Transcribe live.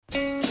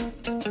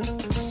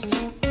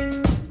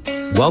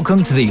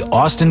Welcome to the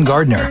Austin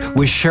Gardener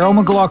with Cheryl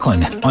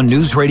McLaughlin on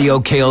News Radio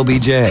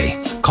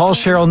KLBJ. Call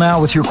Cheryl now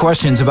with your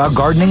questions about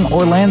gardening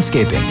or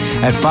landscaping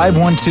at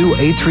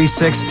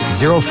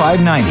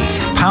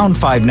 512-836-0590, pound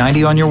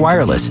 590 on your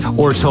wireless,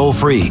 or toll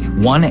free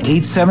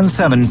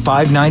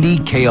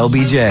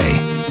 1-877-590-KLBJ.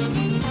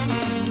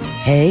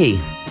 Hey,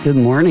 good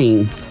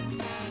morning.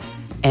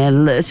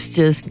 And let's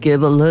just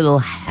give a little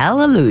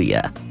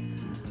hallelujah,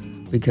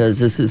 because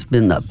this has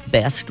been the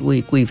best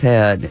week we've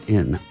had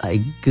in a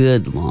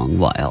good long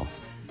while.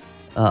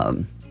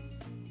 I'm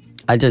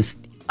just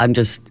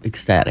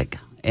ecstatic.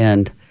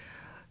 And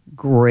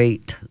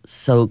great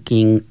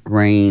soaking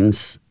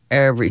rains.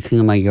 Everything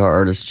in my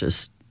yard is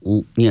just,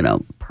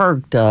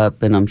 perked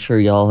up. And I'm sure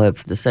y'all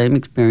have the same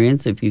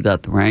experience if you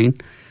got the rain.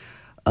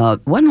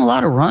 Wasn't a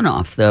lot of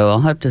runoff, though.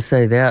 I'll have to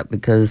say that,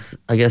 because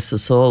I guess the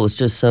soil was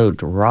just so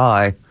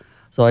dry.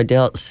 So I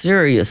doubt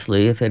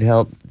seriously if it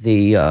helped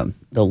the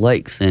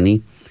lakes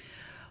any.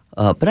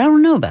 But I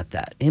don't know about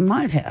that. It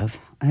might have.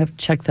 I have to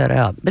check that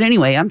out. But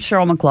anyway, I'm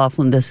Cheryl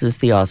McLaughlin. This is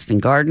the Austin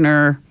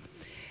Gardener.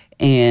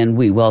 And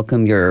we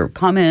welcome your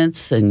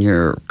comments and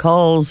your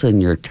calls and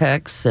your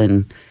texts.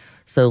 And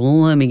so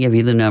let me give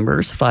you the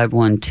numbers.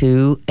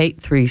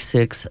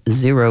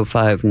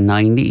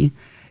 512-836-0590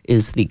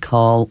 is the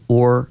call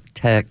or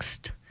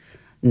text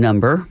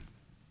number.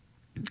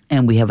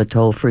 And we have a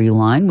toll-free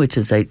line, which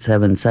is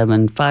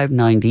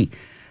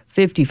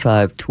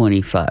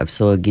 877-590-5525.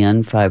 So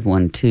again,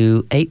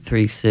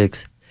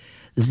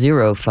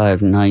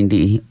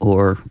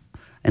 512-836-0590,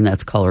 and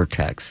that's call or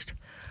text.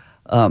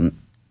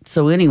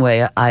 So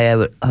anyway, I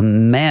would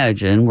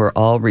imagine we're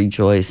all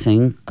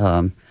rejoicing.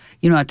 I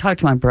talked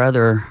to my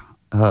brother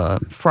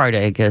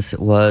Friday, I guess it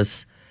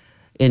was,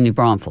 in New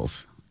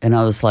Braunfels. And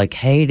I was like,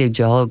 hey, did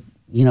y'all,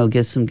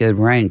 get some good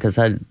rain? Because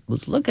I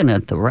was looking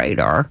at the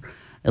radar.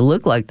 It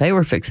looked like they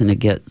were fixing to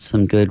get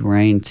some good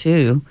rain,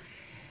 too.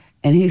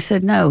 And he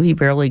said, no, he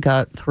barely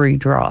got 3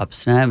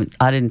 drops. And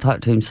I didn't talk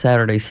to him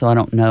Saturday, so I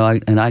don't know.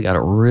 And I got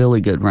a really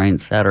good rain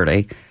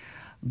Saturday.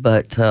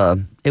 But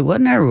it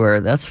wasn't everywhere,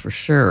 that's for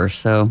sure.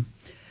 So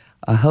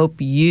I hope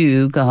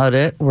you got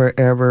it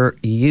wherever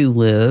you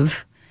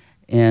live,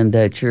 and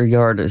that your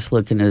yard is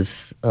looking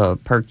as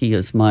perky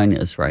as mine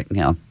is right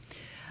now.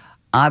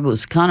 I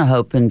was kind of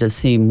hoping to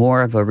see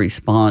more of a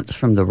response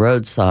from the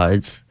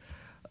roadsides.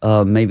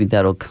 Maybe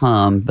that'll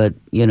come, but,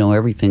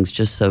 everything's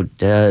just so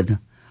dead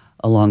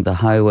along the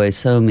highway.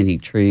 So many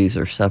trees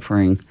are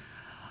suffering.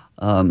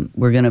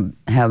 We're going to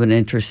have an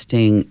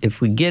interesting,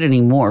 if we get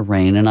any more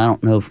rain, and I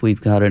don't know if we've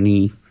got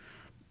any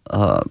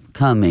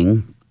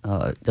coming.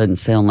 Doesn't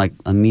sound like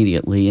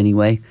immediately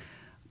anyway.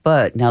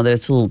 But now that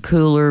it's a little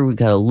cooler, we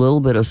got a little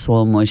bit of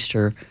soil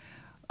moisture.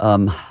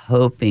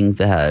 Hoping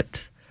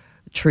that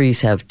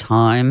trees have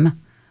time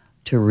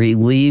to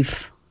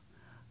relieve,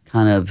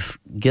 kind of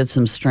get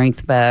some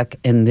strength back,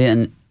 and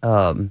then,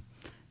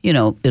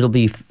 it'll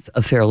be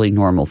a fairly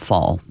normal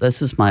fall.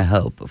 This is my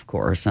hope, of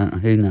course.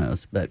 Who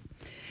knows? But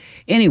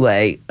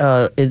anyway,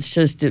 it's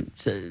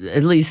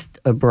at least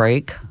a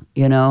break,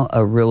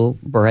 a real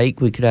break.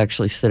 We could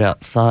actually sit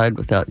outside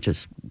without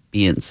just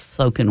being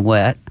soaking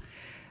wet,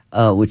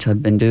 which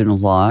I've been doing a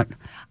lot.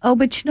 Oh,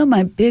 but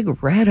my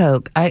big red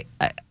oak, I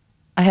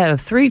had a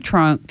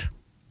 3-trunked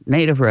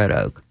native red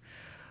oak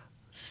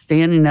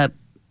standing up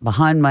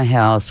behind my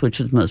house, which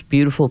is the most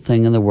beautiful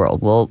thing in the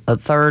world. Well, a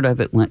third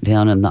of it went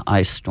down in the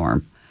ice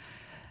storm.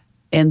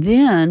 And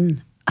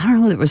then, I don't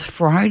know whether it was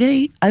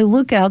Friday, I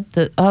look out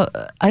there,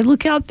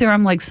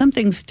 I'm like,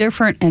 something's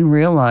different, and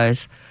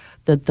realize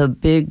that the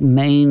big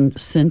main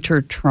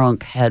center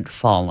trunk had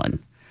fallen.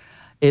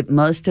 It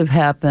must have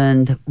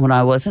happened when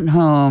I wasn't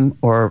home,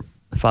 or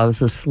if I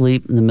was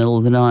asleep in the middle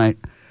of the night,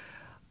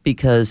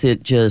 because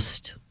it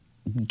just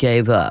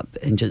gave up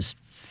and just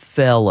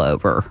fell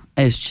over.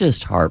 It's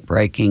just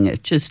heartbreaking.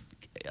 It just,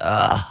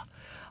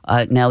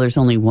 now there's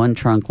only 1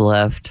 trunk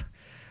left.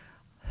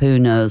 Who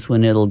knows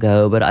when it'll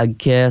go, but I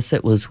guess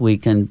it was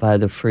weakened by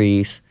the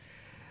freeze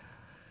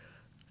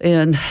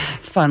and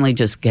finally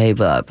just gave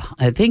up.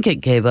 I think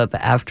it gave up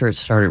after it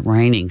started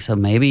raining, so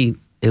maybe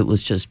it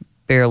was just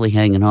barely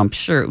hanging on. I'm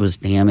sure it was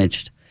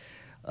damaged,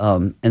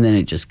 and then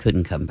it just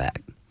couldn't come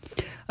back.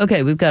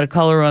 Okay, we've got a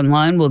caller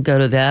online. We'll go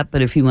to that.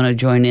 But if you want to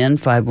join in,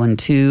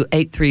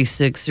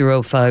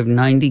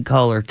 512-836-0590,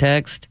 call or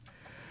text.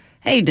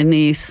 Hey,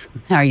 Denise,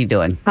 how are you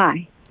doing?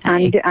 Hi.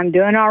 Hey. I'm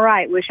doing all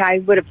right. Wish I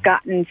would have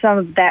gotten some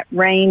of that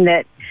rain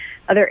that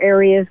other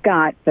areas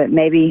got, but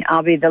maybe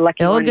I'll be the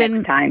lucky one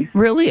next time.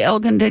 Really?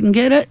 Elgin didn't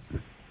get it?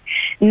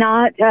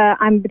 Not.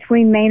 I'm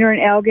between Manor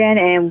and Elgin,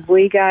 and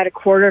we got a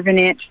 1/4 of an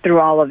inch through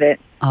all of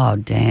it. Oh,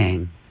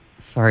 dang.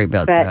 Sorry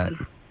about that.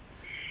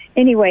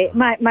 Anyway,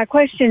 my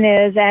question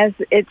is, as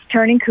it's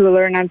turning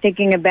cooler, and I'm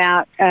thinking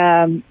about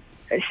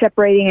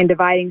separating and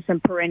dividing some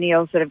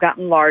perennials that have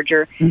gotten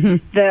larger,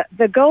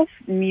 the Gulf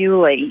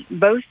Muley,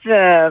 both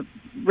the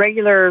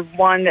regular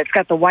one that's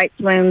got the white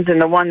plumes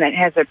and the one that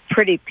has a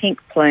pretty pink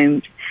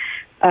plumes,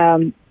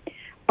 do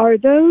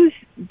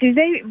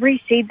they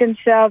reseed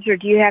themselves, or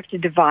do you have to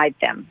divide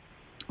them?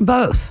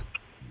 Both.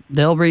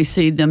 they'll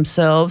reseed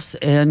themselves,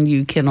 and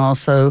you can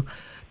also,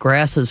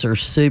 grasses are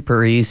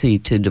super easy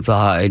to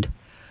divide.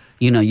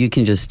 You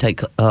can just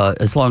take,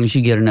 as long as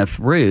you get enough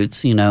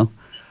roots, you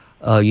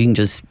can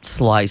just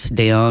slice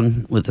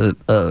down with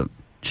a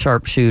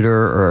sharpshooter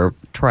or a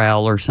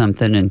trowel or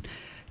something and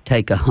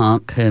take a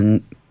hunk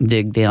and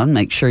dig down,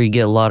 make sure you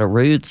get a lot of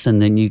roots,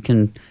 and then you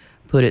can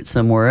put it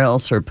somewhere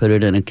else or put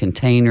it in a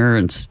container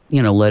and,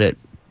 let it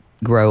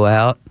grow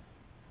out.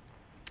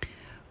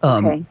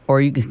 Okay.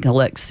 Or you can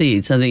collect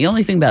seeds. And the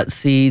only thing about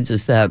seeds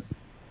is that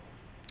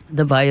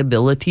the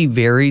viability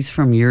varies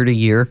from year to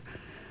year.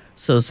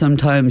 So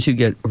sometimes you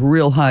get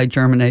real high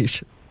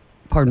germination,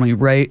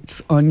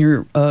 rates on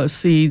your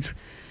seeds,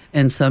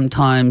 and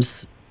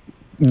sometimes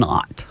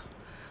not.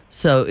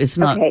 So it's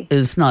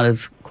not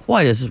as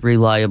quite as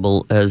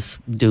reliable as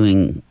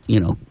doing,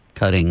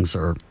 cuttings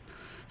or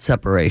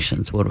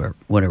separations,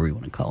 whatever you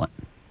want to call it.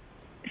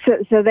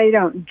 So they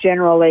don't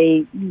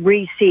generally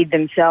reseed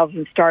themselves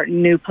and start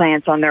new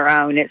plants on their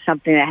own. It's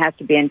something that has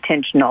to be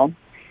intentional.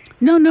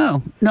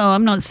 No,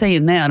 I'm not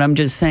saying that. I'm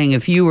just saying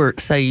if you were,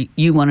 say,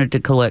 you wanted to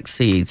collect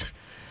seeds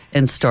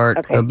and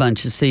start a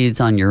bunch of seeds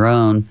on your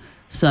own,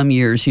 some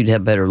years you'd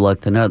have better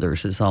luck than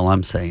others, is all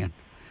I'm saying.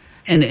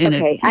 And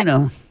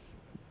it,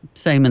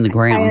 same in the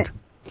ground.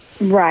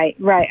 Right.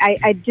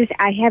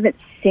 I haven't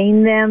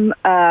seen them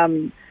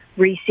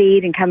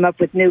reseed and come up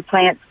with new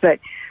plants, but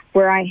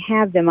where I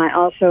have them, I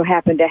also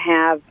happen to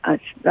have,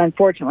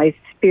 unfortunately,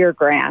 spear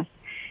grass.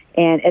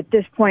 And at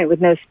this point, with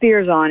no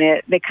spears on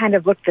it, they kind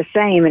of look the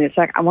same. And it's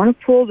like, I want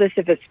to pull this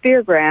if it's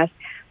spear grass,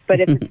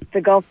 but if it's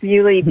the Gulf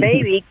Muley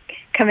baby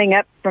coming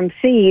up from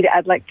seed,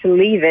 I'd like to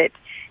leave it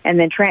and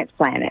then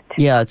transplant it.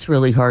 Yeah, it's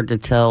really hard to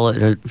tell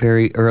at a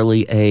very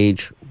early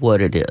age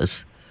what it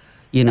is.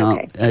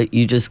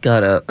 You just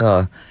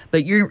gotta.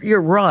 But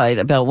you're right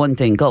about one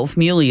thing. Gulf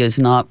Muley is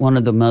not one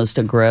of the most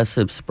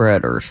aggressive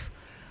spreaders.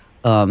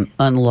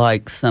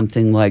 Unlike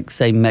something like,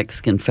 say,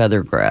 Mexican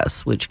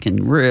feathergrass, which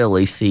can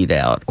really seed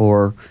out,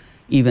 or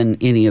even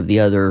any of the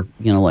other,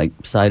 like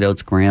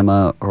Sidotes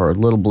grama or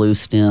little blue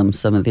stem,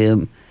 some of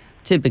them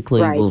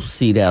typically will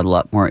seed out a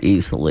lot more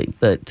easily.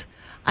 But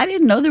I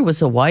didn't know there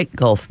was a white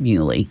Gulf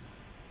Muley.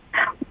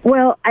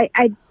 Well, I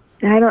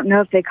don't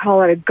know if they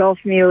call it a Gulf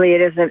Muley.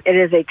 It is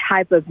a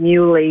type of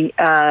muley,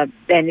 and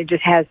it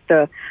just has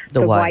the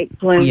white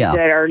blooms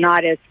that are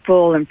not as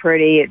full and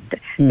pretty.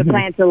 The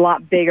plant's a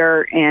lot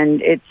bigger,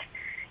 and it's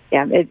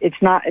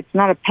not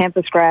a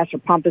pampas grass or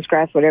pampas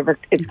grass, whatever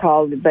it's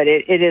called, but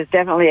it is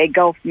definitely a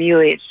Gulf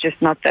Muley. It's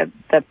just not the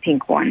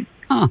pink one.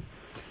 Huh.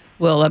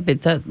 Well, I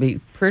bet that'd be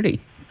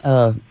pretty.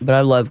 But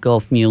I love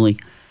Gulf Muley.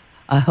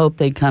 I hope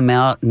they come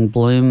out and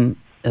bloom,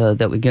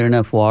 that we get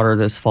enough water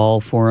this fall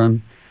for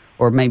them.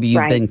 Or maybe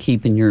you've been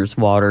keeping yours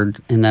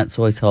watered, and that's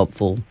always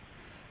helpful.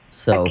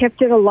 So I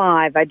kept it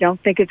alive. I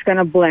don't think it's going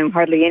to bloom.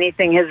 Hardly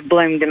anything has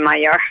bloomed in my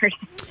yard.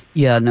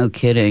 Yeah, no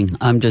kidding.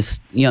 I'm just,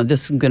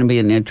 this is going to be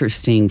an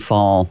interesting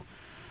fall.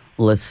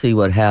 Let's see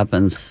what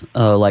happens.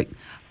 Like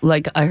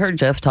I heard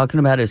Jeff talking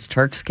about his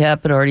Turk's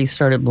cap had already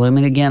started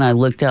blooming again. I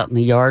looked out in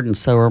the yard, and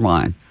so are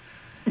mine.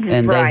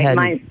 And they had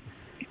mine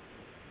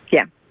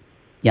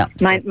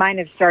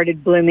have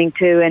started blooming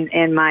too,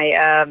 and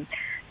my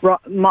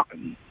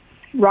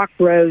rock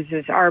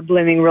roses are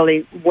blooming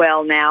really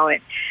well now.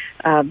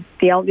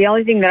 The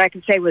only thing that I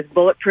can say was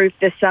bulletproof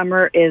this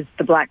summer is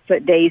the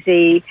Blackfoot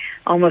daisy.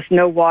 Almost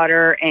no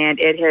water, and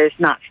it has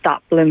not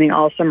stopped blooming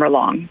all summer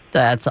long.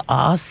 That's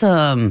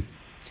awesome.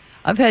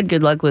 I've had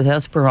good luck with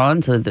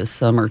Esperanza this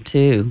summer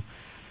too,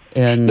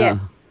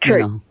 and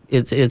true.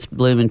 It's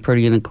blooming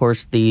pretty. And of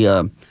course,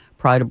 the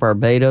Pride of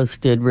Barbados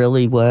did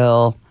really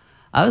well.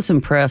 I was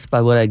impressed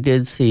by what I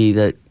did see.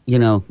 That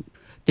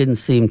didn't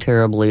seem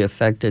terribly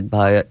affected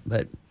by it,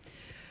 but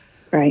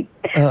right.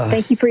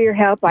 Thank you for your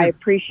help. I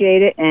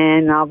appreciate it,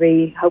 and I'll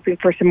be hoping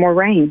for some more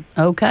rain.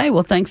 Okay.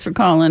 Well, thanks for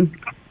calling.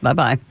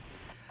 Bye-bye.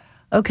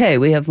 Okay,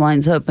 we have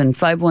lines open,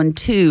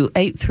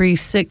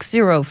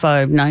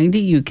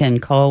 512-836-0590. You can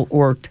call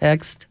or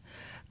text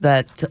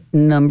that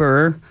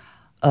number.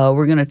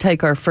 We're going to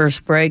take our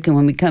first break, and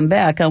when we come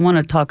back, I want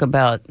to talk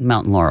about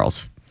mountain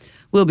laurels.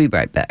 We'll be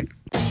right back.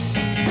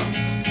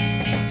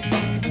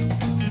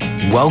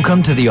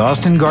 Welcome to the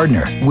Austin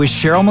Gardener with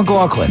Cheryl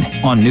McLaughlin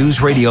on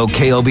News Radio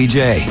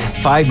KLBJ,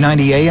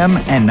 590 AM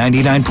and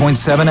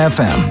 99.7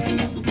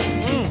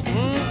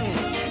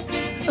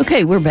 FM.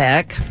 Okay, we're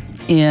back.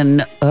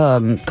 In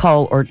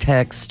call or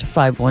text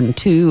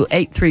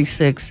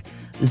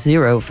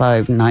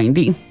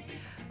 512-836-0590.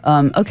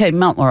 Okay,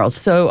 Mount Laurel.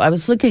 So I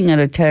was looking at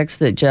a text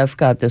that Jeff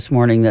got this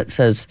morning that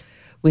says,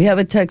 we have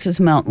a Texas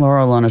Mount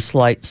Laurel on a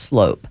slight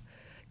slope.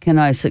 Can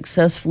I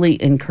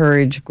successfully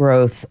encourage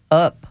growth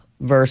up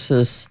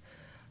versus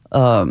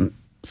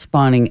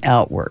spawning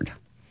outward?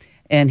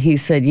 And he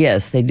said,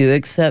 yes, they do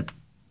accept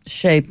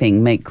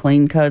shaping, make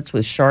clean cuts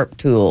with sharp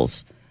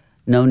tools.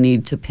 No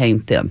need to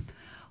paint them.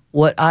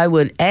 What I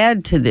would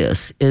add to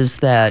this is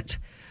that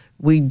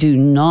we do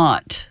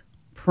not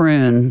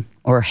prune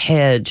or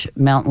hedge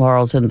mountain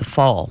laurels in the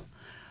fall.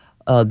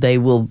 They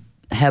will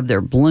have their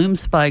bloom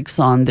spikes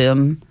on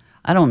them.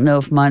 I don't know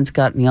if mine's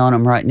got any on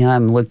them right now. I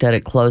haven't looked at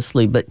it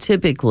closely, but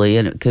typically,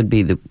 and it could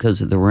be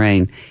because of the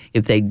rain,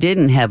 if they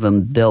didn't have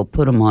them, they'll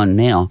put them on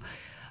now.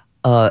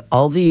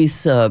 All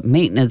these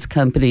maintenance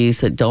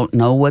companies that don't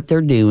know what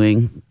they're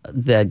doing,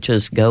 that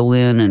just go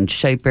in and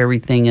shape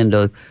everything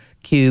into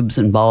cubes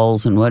and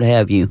balls and what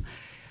have you,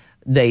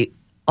 they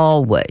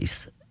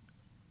always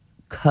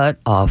cut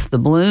off the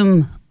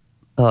bloom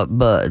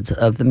buds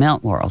of the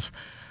mountain laurels.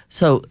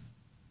 So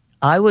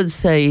I would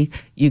say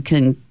you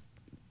can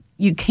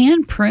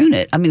prune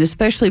it. I mean,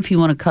 especially if you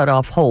want to cut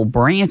off whole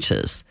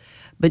branches,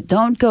 but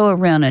don't go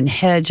around and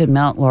hedge a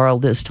mountain laurel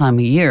this time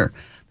of year.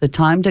 The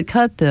time to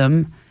cut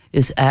them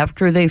is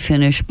after they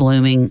finish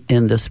blooming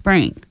in the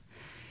spring.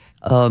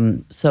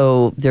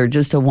 So they're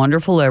just a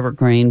wonderful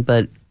evergreen,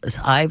 but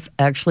I've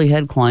actually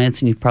had clients,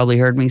 and you've probably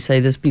heard me say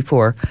this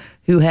before,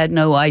 who had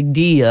no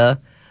idea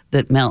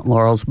that mountain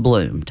laurels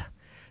bloomed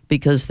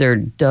because they're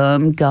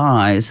dumb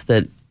guys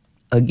that,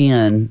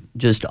 again,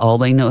 just all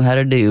they know how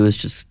to do is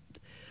just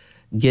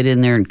get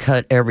in there and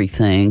cut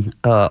everything,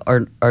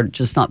 are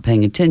just not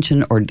paying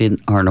attention or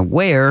aren't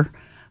aware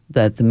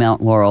that the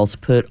mountain laurels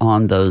put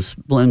on those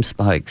bloom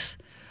spikes.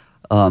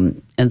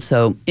 And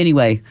so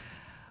anyway,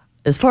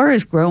 as far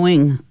as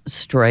growing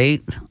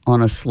straight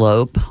on a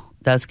slope,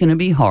 that's going to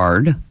be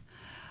hard.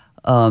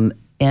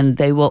 And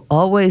they will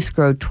always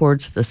grow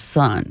towards the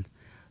sun.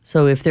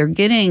 So if they're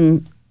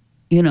getting,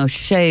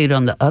 shade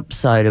on the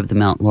upside of the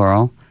mountain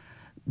laurel,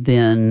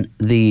 then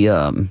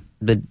the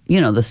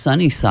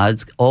sunny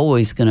side's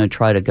always going to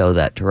try to go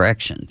that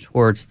direction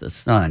towards the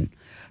sun.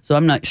 So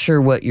I'm not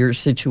sure what your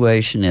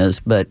situation is,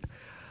 but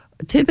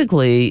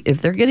typically,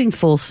 if they're getting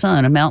full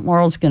sun, a mountain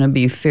laurel is going to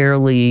be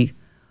fairly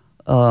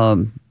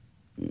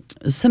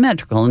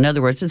symmetrical. In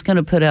other words, it's going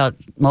to put out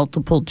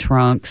multiple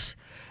trunks.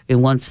 It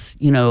wants,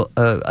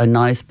 a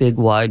nice, big,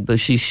 wide,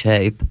 bushy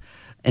shape.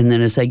 And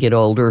then as they get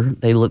older,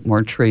 they look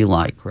more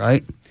tree-like,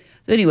 right?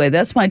 So anyway,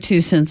 that's my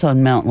 2 cents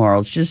on mountain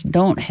laurels. Just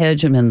don't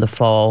hedge them in the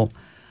fall.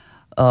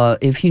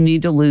 If you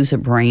need to lose a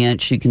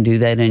branch, you can do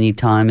that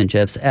anytime. And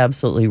Jeff's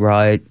absolutely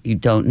right. You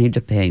don't need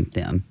to paint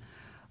them.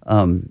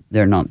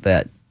 They're not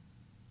that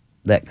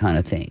kind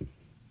of thing.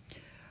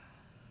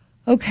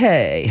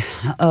 Okay,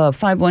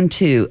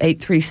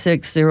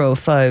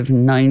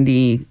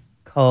 512-836-0590,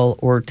 call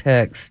or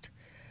text.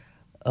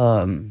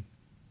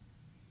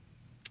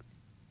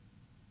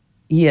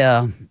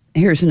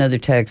 Here's another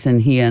text,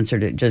 and he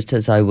answered it just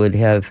as I would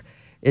have.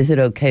 Is it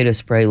okay to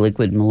spray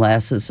liquid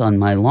molasses on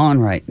my lawn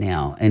right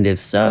now? And if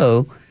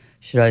so,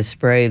 should I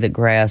spray the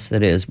grass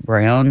that is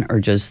brown or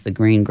just the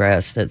green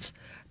grass that's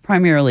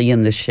primarily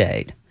in the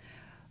shade?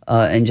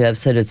 And Jeff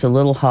said it's a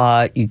little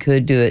hot. You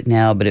could do it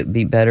now, but it'd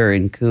be better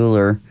in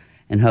cooler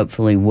and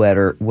hopefully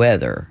wetter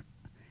weather.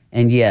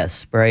 And yes,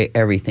 spray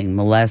everything.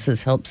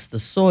 Molasses helps the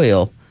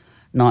soil,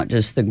 not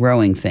just the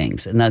growing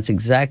things. And that's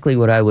exactly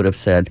what I would have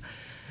said.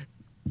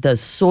 The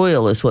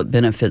soil is what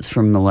benefits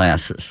from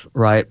molasses,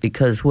 right?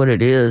 Because what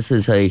it is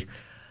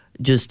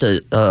just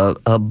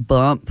a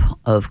bump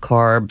of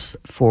carbs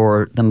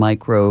for the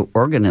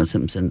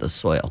microorganisms in the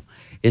soil.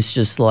 It's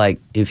just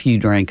like if you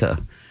drank a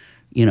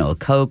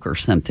Coke or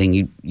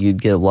something,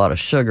 you'd get a lot of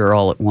sugar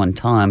all at one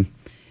time,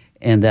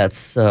 and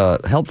that's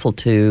helpful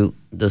to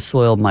the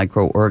soil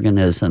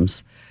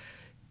microorganisms.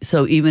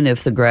 So even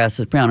if the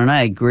grass is brown, and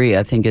I agree,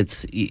 I think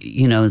it's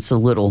it's a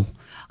little.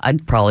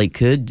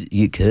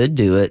 You could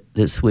do it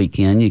this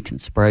weekend. You can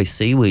spray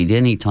seaweed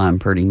anytime,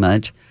 pretty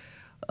much,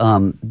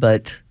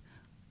 but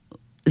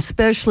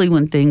especially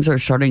when things are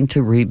starting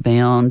to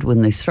rebound,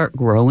 when they start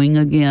growing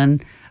again,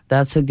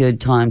 that's a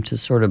good time to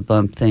sort of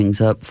bump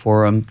things up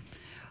for them.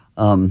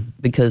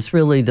 Because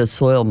really the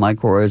soil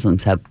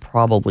microorganisms have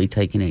probably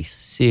taken a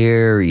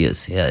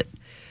serious hit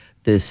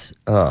this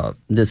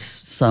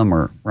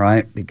summer,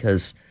 right?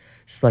 Because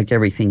it's like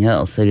everything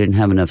else, they didn't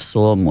have enough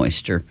soil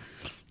moisture.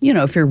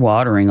 If you're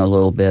watering a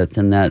little bit,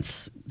 then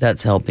that's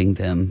helping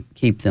them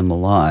keep them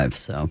alive.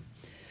 So,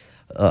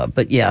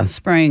 but yeah,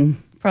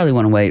 spraying, probably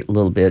want to wait a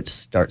little bit to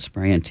start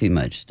spraying too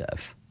much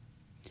stuff.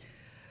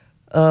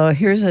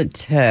 Here's a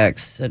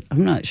text that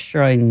I'm not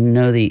sure I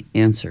know the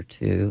answer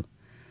to.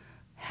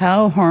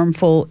 How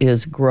harmful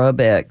is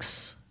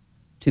GrubX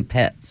to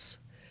pets?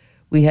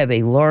 We have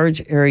a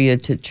large area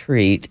to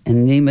treat,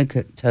 and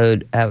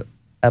nematode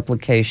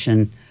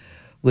application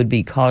would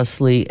be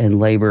costly and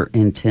labor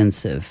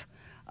intensive.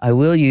 I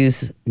will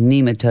use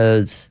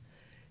nematodes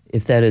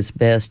if that is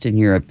best in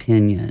your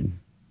opinion.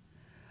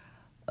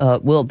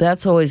 Well,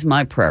 that's always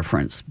my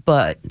preference,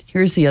 but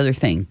here's the other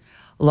thing.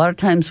 A lot of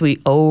times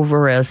we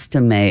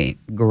overestimate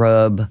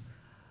grub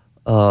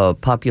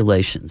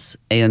populations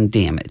and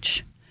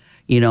damage.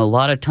 A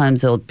lot of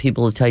times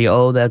people will tell you,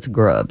 oh, that's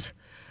grubs.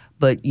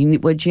 But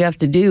what you have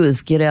to do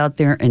is get out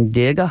there and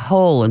dig a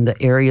hole in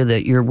the area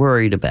that you're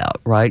worried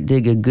about, right?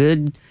 Dig a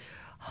good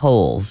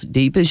hole, as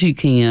deep as you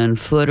can,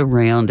 foot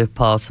around if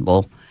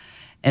possible,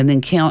 and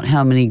then count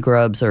how many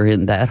grubs are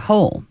in that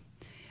hole.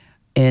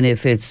 And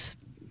if it's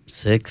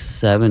 6,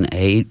 7,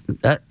 8,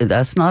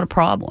 that's not a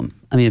problem.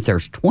 I mean, if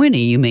there's 20,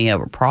 you may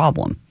have a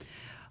problem.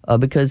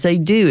 because they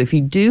do. If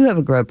you do have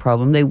a grub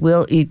problem, they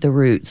will eat the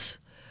roots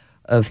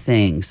of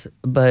things.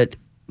 But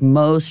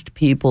most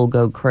people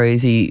go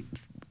crazy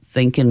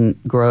thinking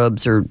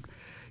grubs are,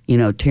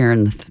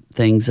 tearing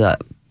things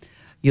up.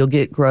 You'll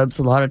get grubs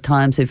a lot of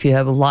times if you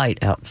have a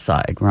light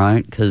outside,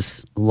 right?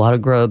 Because a lot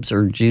of grubs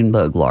are June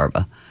bug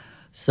larvae.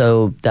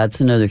 So that's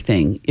another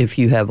thing. If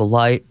you have a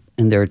light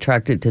and they're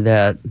attracted to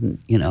that,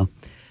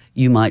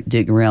 you might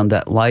dig around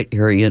that light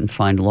area and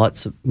find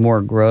lots of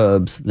more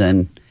grubs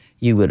than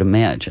you would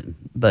imagine.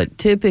 But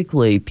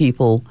typically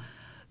people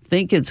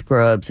think it's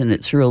grubs, and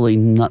it's really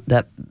not.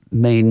 That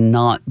may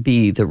not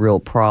be the real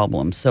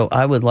problem. So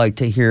I would like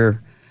to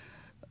hear,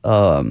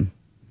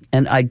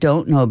 and I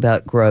don't know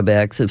about Grub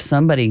X. If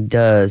somebody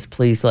does,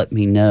 please let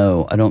me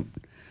know.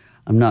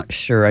 I'm not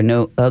sure. I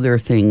know other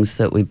things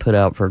that we put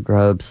out for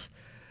grubs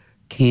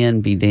can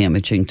be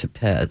damaging to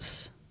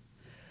pets.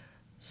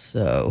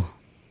 So,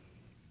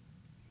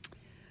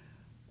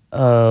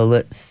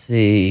 let's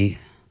see.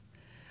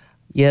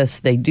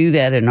 Yes, they do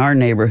that in our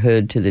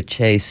neighborhood to the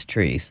chase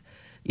trees.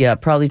 Yeah,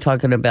 probably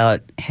talking about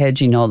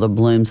hedging all the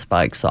bloom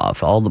spikes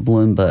off, all the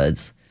bloom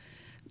buds.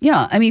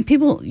 Yeah, I mean,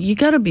 you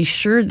got to be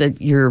sure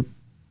that your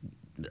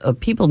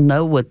people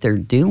know what they're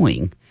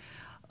doing.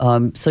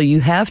 So you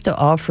have to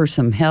offer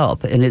some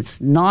help, and it's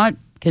not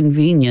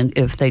convenient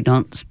if they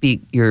don't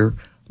speak your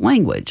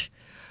language.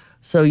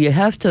 So you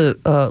have to,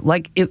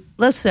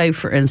 let's say,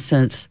 for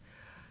instance,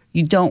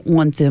 you don't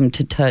want them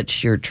to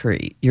touch your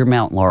tree, your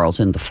mountain laurels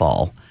in the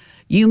fall.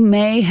 You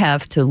may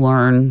have to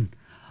learn,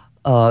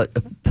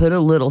 put a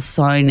little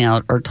sign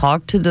out or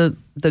talk to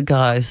the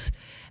guys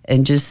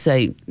and just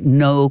say,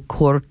 no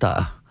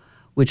corta,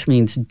 which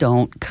means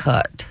don't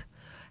cut.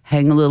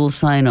 Hang a little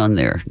sign on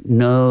there.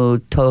 No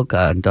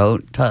toca,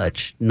 don't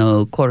touch.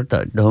 No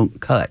corta, don't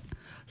cut.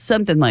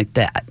 Something like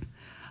that.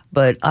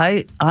 But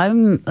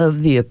I'm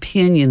of the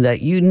opinion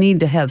that you need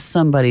to have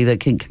somebody that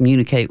can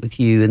communicate with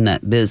you in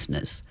that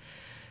business.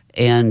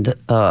 And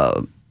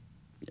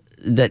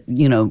that,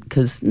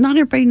 because not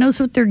everybody knows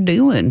what they're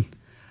doing.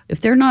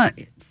 If they're not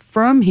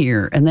from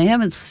here and they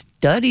haven't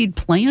studied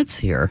plants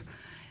here,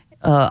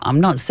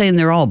 I'm not saying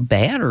they're all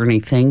bad or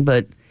anything,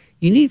 but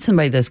you need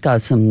somebody that's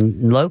got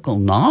some local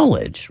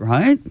knowledge,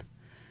 right?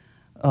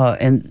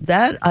 And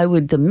that I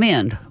would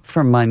demand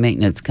from my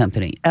maintenance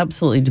company.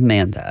 Absolutely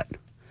demand that.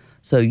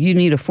 So you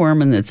need a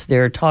foreman that's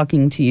there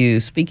talking to you,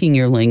 speaking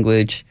your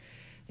language,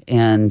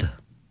 and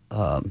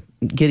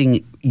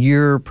getting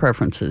your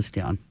preferences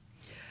down.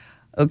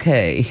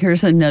 Okay,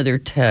 here's another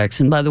text.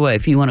 And by the way,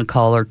 if you want to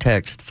call or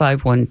text,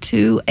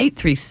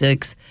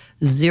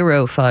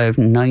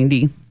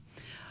 512-836-0590.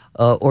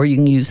 Or you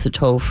can use the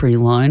toll-free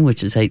line,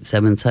 which is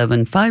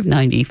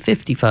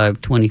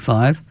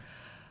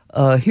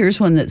 877-590-5525. Here's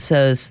one that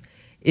says,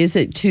 is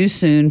it too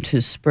soon to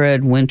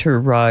spread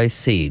winter rye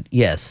seed?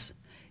 Yes,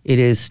 it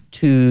is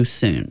too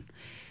soon.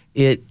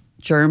 It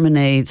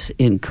germinates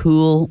in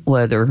cool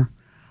weather,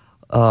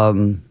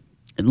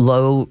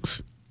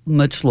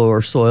 much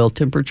lower soil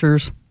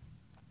temperatures.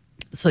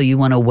 So you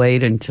want to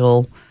wait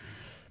until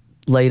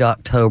late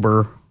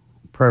October,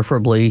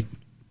 preferably,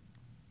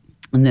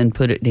 and then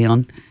put it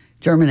down.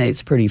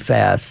 Germinates pretty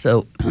fast,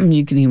 so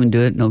you can even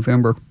do it in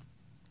November.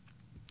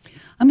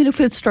 I mean,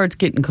 if it starts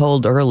getting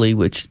cold early,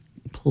 which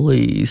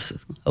please,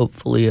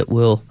 hopefully it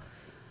will.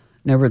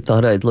 Never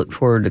thought I'd look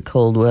forward to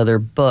cold weather,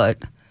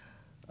 but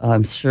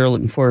I'm sure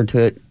looking forward to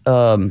it.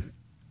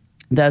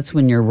 That's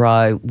when your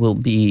rye will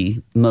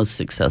be most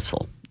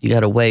successful. You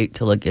got to wait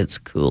till it gets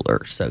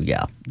cooler. So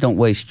yeah, don't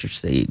waste your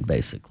seed,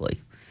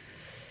 basically.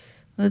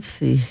 Let's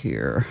see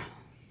here.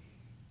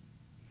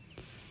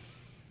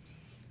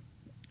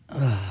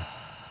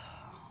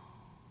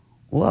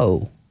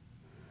 Whoa.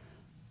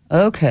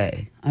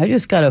 Okay. I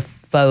just got a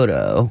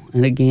photo.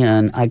 And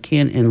again, I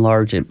can't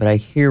enlarge it, but I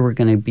hear we're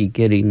going to be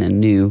getting a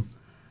new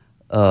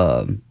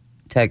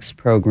text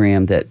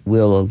program that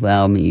will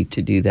allow me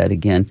to do that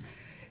again.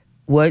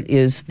 What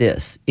is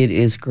this? It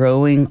is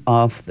growing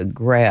off the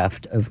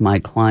graft of my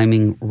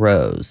climbing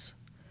rose.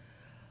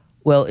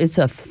 Well, it's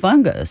a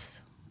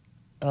fungus.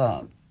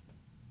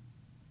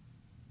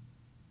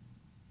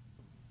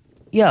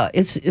 Yeah,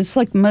 it's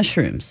like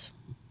mushrooms.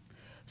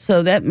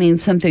 So that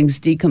means something's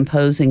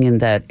decomposing in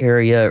that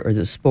area, or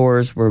the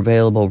spores were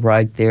available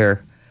right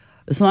there.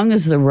 As long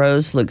as the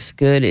rose looks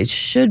good, it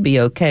should be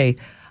okay.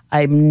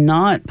 I'm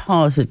not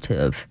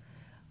positive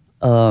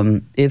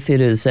if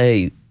it is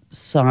a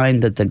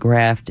sign that the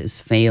graft is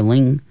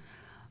failing,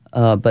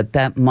 but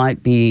that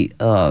might be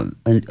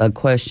a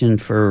question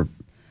for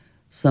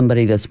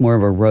somebody that's more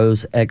of a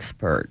rose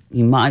expert.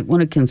 You might want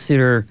to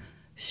consider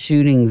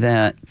shooting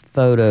that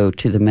photo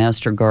to the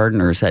master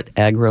gardeners at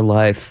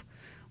AgriLife,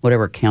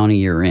 whatever county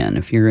you're in.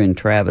 If you're in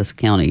Travis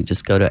County,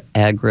 just go to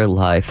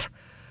AgriLife,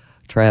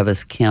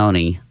 Travis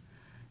County,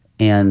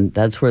 and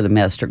that's where the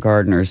master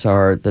gardeners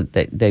are. That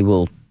they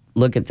will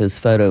look at this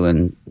photo,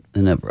 and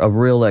a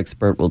real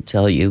expert will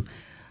tell you.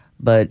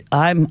 But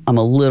I'm a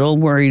little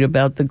worried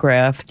about the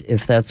graft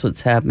if that's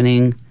what's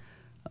happening.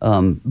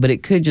 But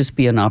it could just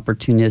be an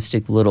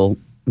opportunistic little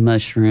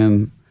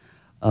mushroom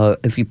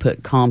If you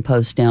put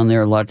compost down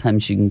there, a lot of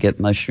times you can get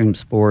mushroom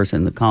spores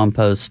in the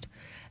compost,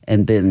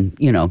 and then,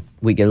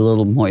 we get a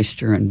little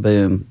moisture and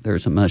boom,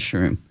 there's a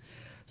mushroom.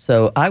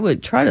 So I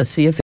would try to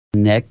see if it's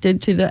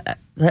connected to the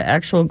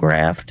actual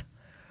graft.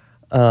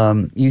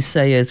 You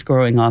say it's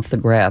growing off the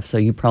graft, so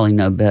you probably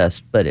know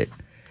best, but it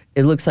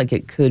looks like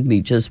it could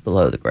be just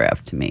below the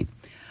graft to me.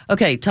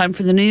 Okay, time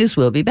for the news.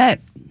 We'll be back.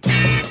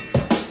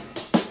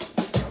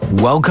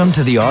 Welcome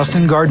to the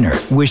Austin Gardener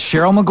with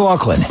Cheryl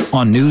McLaughlin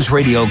on News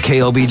Radio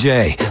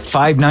KLBJ,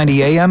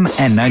 590 AM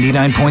and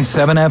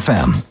 99.7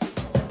 FM.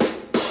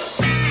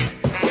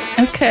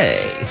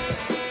 Okay.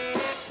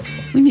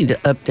 We need to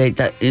update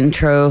that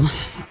intro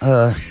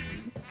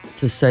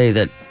to say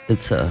that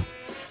it's a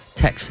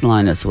text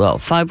line as well.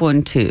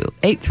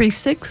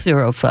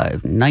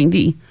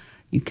 512-836-0590.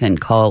 You can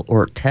call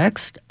or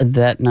text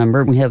that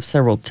number. We have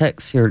several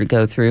texts here to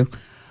go through.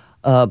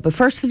 But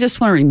first, I just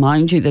want to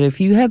remind you that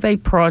if you have a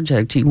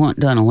project you want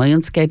done, a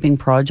landscaping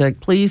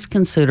project, please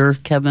consider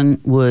Kevin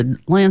Wood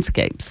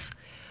Landscapes.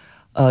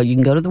 You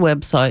can go to the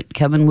website,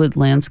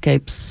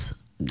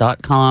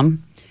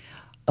 kevinwoodlandscapes.com,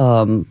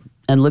 and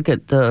look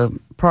at the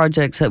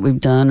projects that we've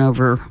done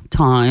over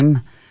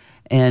time.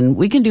 And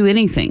we can do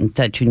anything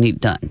that you need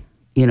done,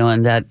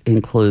 and that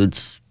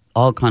includes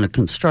all kind of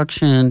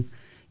construction,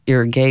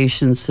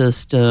 irrigation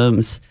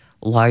systems,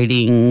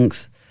 lighting,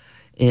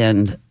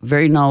 and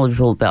very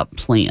knowledgeable about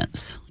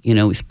plants.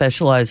 We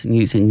specialize in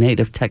using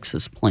native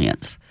Texas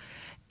plants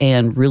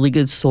and really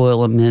good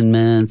soil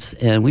amendments,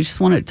 and we just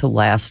want it to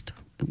last.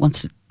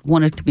 Want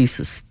it to be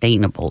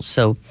sustainable.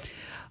 So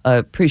I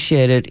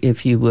appreciate it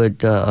if you would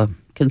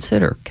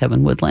consider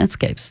Kevin Wood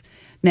Landscapes.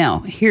 Now,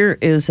 here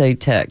is a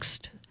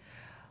text.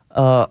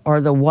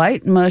 Are the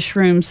white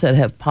mushrooms that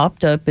have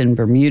popped up in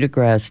Bermuda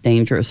grass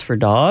dangerous for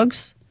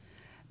dogs?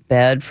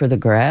 Bad for the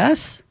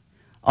grass?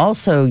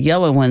 Also,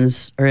 yellow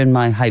ones are in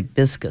my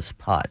hibiscus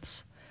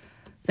pots.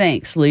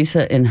 Thanks,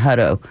 Lisa in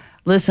Hutto.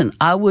 Listen,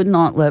 I would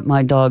not let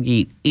my dog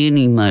eat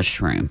any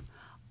mushroom.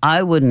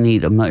 I wouldn't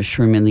eat a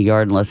mushroom in the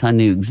yard unless I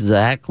knew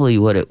exactly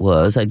what it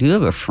was. I do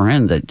have a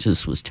friend that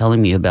just was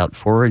telling me about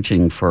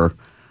foraging for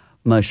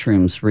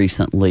mushrooms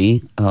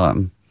recently,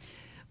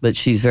 but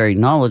she's very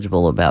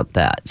knowledgeable about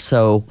that.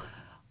 So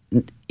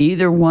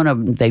either one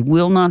of them, they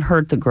will not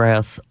hurt the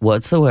grass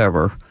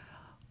whatsoever.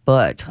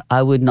 But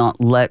I would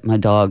not let my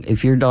dog,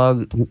 if your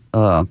dog,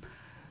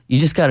 you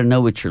just got to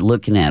know what you're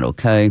looking at,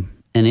 okay?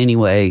 And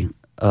anyway,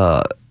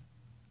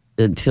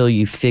 until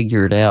you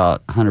figure it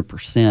out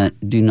 100%,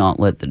 do not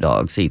let the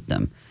dogs eat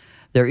them.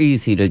 They're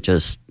easy to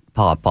just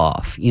pop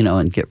off,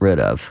 and get rid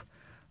of.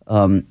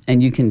 And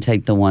you can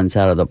take the ones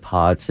out of the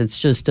pots. It's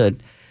just,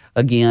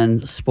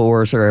 again,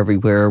 spores are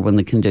everywhere. When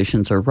the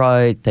conditions are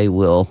right, they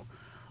will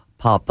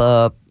pop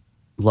up.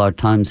 A lot of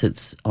times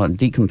it's on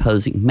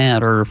decomposing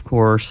matter, of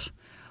course.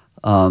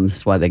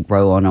 That's why they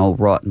grow on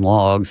old rotten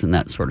logs and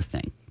that sort of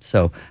thing.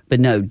 So, but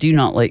no, do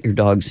not let your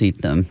dogs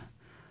eat them.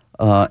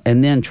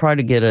 And then try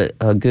to get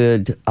a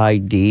good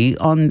ID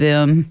on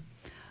them.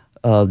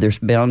 There's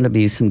bound to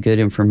be some good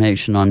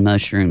information on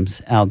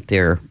mushrooms out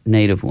there,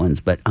 native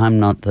ones, but I'm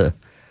not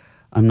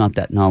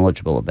that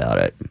knowledgeable about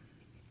it.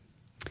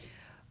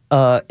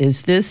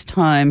 Is this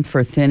time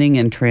for thinning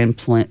and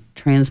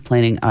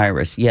transplanting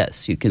iris?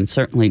 Yes, you can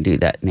certainly do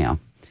that now.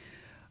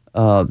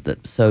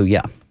 So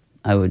yeah,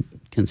 I would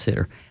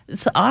consider.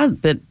 It's odd,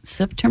 but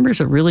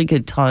September's a really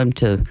good time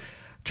to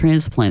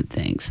transplant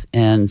things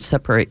and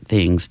separate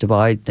things,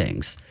 divide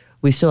things.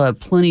 We still have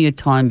plenty of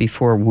time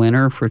before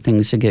winter for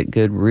things to get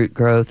good root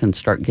growth and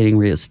start getting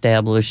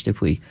reestablished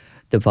if we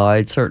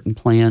divide certain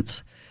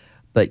plants.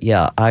 But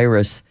yeah,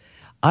 iris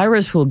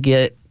will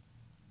get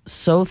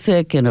so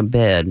thick in a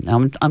bed.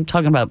 I'm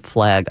talking about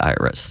flag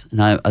iris,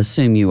 and I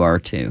assume you are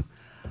too.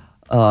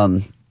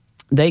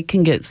 They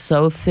can get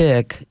so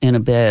thick in a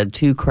bed,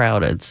 too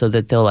crowded, so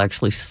that they'll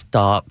actually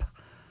stop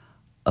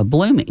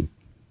blooming.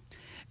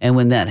 And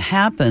when that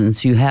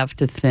happens, you have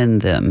to thin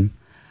them.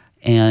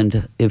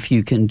 And if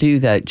you can do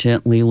that,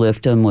 gently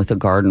lift them with a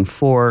garden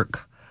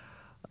fork.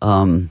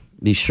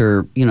 Be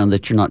sure,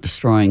 that you're not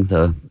destroying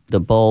the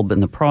bulb in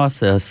the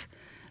process.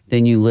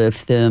 Then you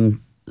lift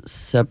them,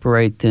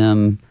 separate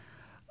them,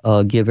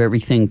 give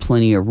everything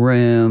plenty of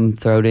room,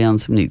 throw down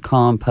some new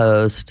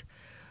compost,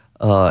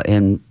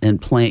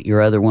 and plant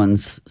your other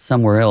ones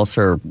somewhere else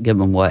or give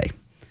them away.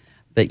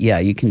 But yeah,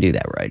 you can do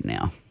that right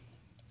now.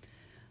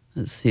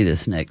 Let's see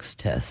this next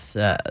test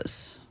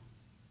says.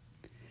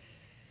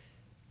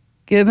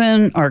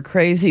 Given our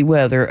crazy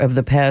weather of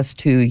the past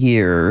 2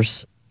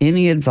 years,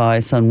 any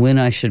advice on when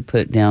I should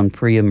put down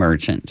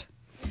pre-emergent?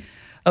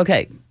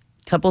 Okay,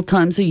 a couple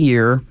times a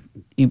year,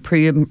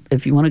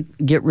 if you want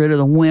to get rid of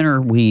the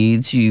winter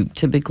weeds, you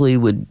typically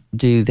would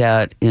do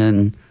that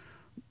in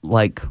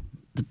like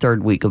the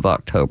third week of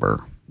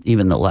October,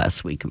 even the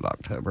last week of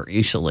October,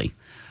 usually.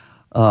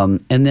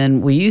 And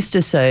then we used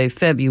to say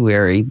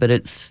February, but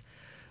it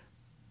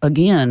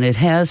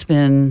has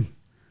been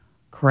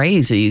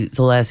crazy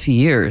the last few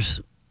years.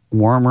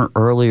 Warmer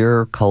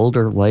earlier,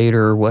 colder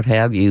later, what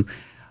have you.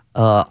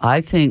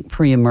 I think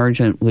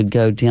pre-emergent would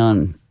go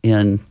down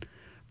in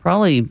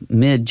probably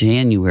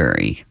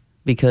mid-January,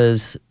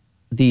 because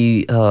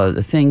the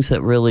things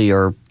that really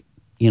are,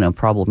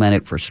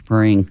 problematic for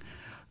spring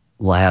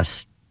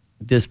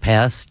this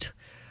past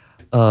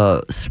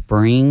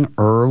spring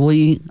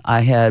early,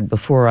 I had,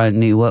 before I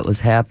knew what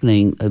was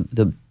happening,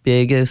 the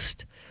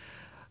biggest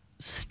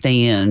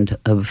stand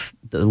of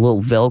the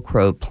little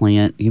Velcro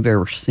plant you've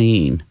ever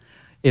seen.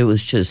 It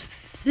was just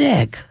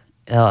thick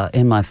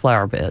in my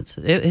flower beds.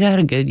 It had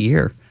a good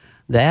year.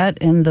 That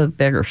and the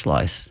beggar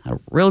slice. A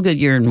real good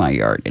year in my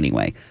yard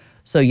anyway.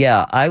 So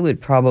yeah, I would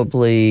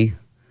probably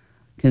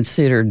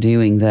consider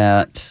doing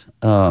that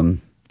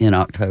in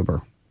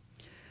October.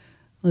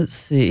 Let's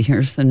see,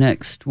 here's the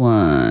next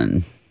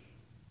one.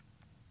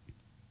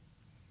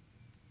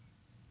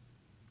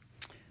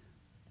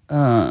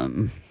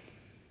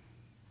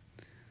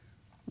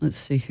 Let's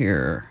see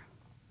here.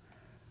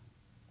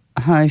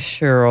 Hi,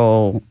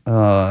 Cheryl.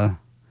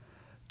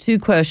 2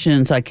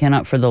 questions. I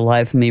cannot for the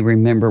life of me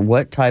remember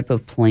what type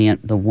of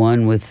plant the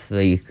one with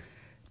the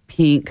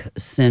pink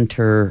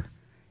center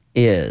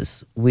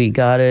is. We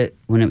got it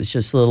when it was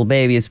just a little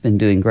baby. It's been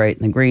doing great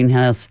in the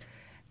greenhouse.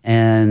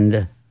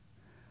 And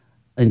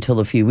until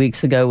a few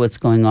weeks ago, what's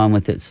going on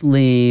with its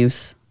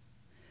leaves?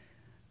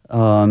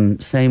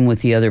 Same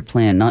with the other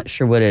plant. Not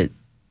sure what it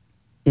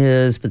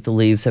is, but the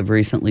leaves have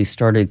recently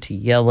started to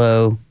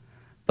yellow.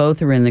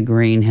 Both are in the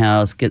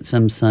greenhouse. Get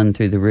some sun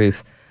through the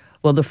roof.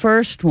 Well, the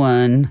first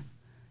one,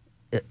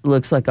 it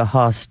looks like a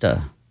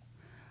hosta.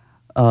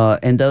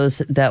 And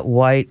that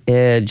white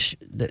edge,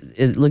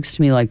 it looks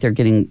to me like they're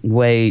getting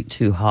way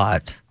too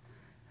hot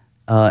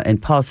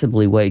and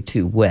possibly way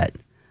too wet.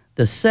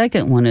 The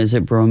second one is a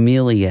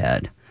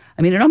bromeliad.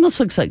 I mean, it almost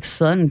looks like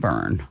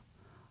sunburn,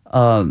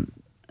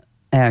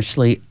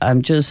 Ashley.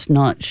 I'm just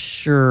not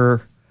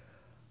sure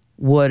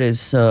what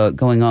is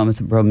going on with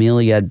the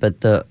bromeliad,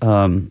 but the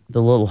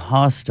little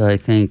hosta, I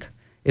think,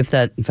 if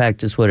that in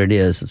fact is what it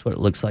is what it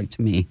looks like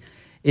to me,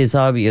 is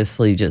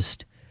obviously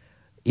just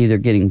either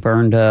getting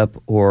burned up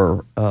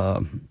or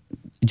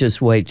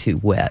just way too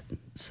wet.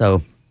 So,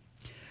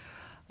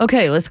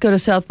 okay, let's go to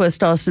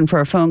Southwest Austin for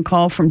a phone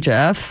call from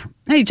Jeff.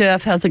 Hey,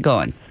 Jeff, how's it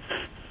going?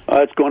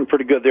 It's going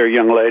pretty good there,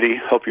 young lady.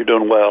 Hope you're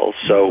doing well.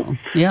 So,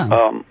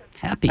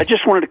 happy. I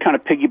just wanted to kind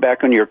of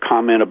piggyback on your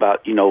comment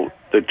about,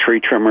 the tree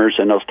trimmers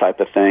and those type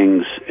of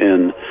things.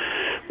 And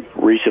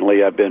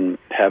recently I've been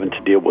having to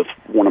deal with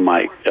one of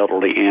my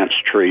elderly aunt's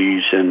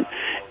trees, and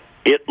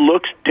it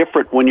looks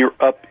different when you're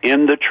up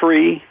in the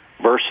tree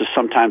versus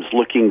sometimes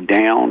looking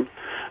down.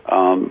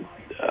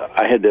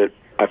 I had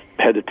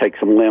to take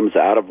some limbs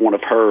out of one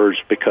of hers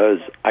because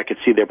I could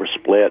see they were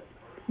split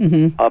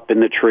up in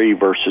the tree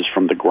versus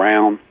from the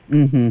ground.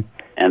 Mm-hmm.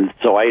 And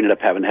so I ended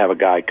up having to have a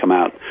guy come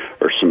out,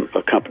 or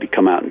a company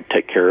come out and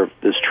take care of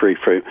this tree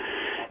for you.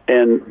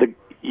 And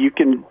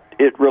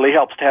it really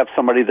helps to have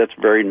somebody that's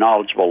very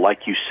knowledgeable,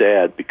 like you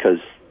said, because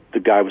the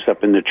guy was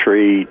up in the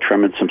tree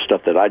trimming some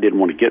stuff that I didn't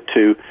want to get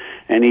to,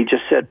 and he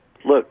just said,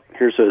 "Look,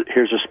 here's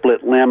a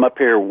split limb up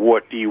here.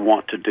 What do you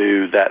want to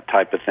do?" That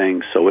type of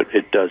thing. So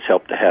it does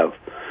help to have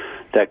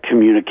that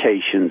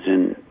communications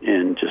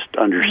and just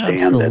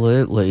understand.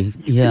 Absolutely.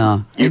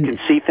 That you can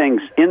see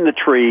things in the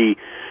tree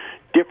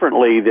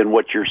differently than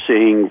what you're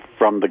seeing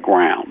from the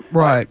ground,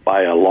 right?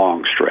 By a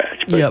long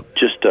stretch. But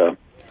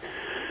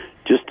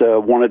just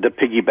wanted to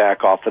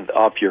piggyback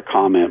off your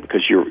comment,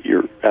 because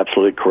you're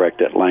absolutely correct,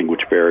 that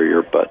language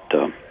barrier. But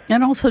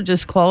and also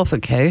just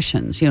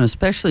qualifications,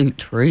 especially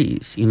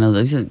trees.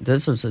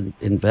 This is an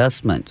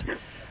investment.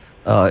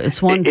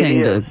 It's one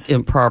thing to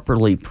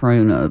improperly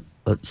prune a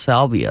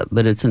salvia,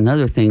 but it's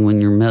another thing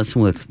when you're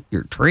messing with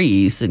your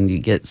trees and you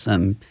get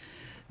some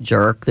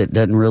jerk that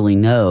doesn't really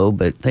know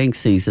but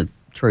thinks he's a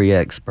tree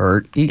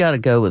expert. You got to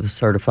go with a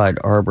certified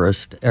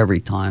arborist every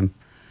time,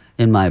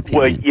 in my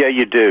opinion. Well, yeah,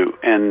 you do.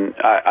 And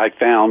I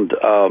found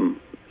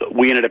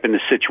we ended up in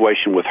this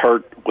situation with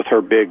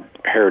her big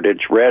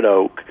heritage red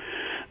oak,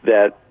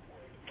 that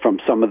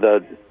from some of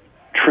the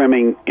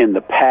trimming in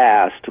the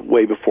past,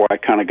 way before I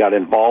kind of got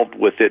involved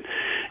with it,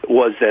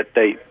 was that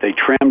they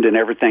trimmed and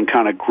everything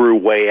kind of grew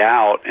way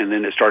out, and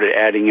then it started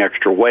adding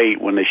extra weight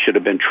when they should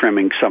have been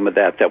trimming some of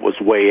that was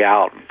way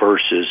out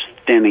versus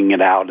thinning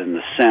it out in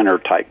the center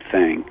type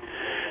thing.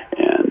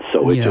 And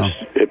so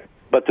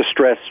but the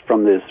stress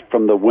from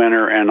the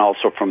winter and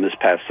also from this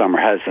past summer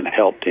hasn't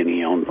helped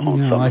any on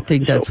some. I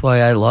think that's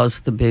why I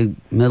lost the big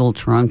middle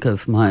trunk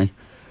of my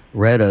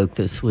red oak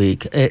this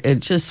week. It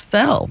just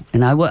fell,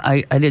 and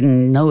I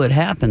didn't know it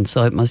happened,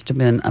 so I must have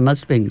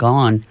been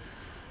gone.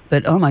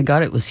 But oh my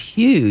God, it was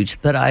huge.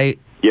 But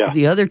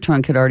the other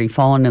trunk had already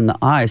fallen in the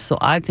ice, so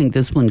I think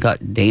this one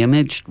got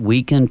damaged,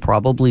 weakened,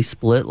 probably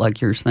split,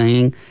 like you're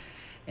saying,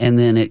 and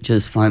then it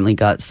just finally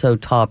got so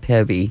top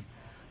heavy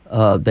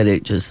that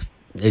it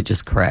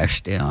just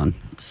crashed down.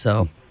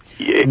 So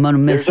I'm gonna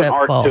miss that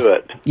fall. There's an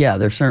art to it. Yeah,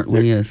 there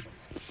certainly is.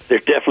 There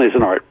definitely is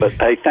an art, but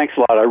hey, thanks a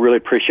lot. I really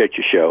appreciate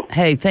your show.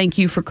 Hey, thank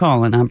you for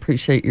calling. I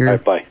appreciate your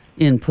bye.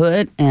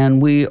 input, and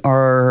we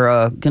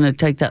are going to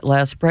take that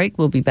last break.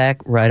 We'll be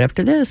back right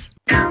after this.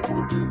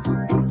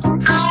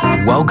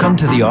 Welcome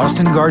to the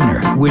Austin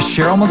Gardener with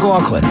Cheryl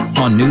McLaughlin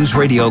on News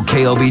Radio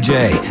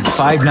KLBJ,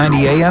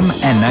 590 AM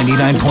and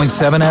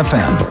 99.7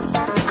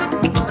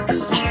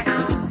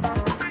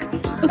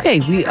 FM.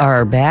 Okay, we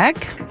are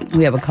back.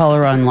 We have a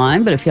caller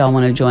online, but if y'all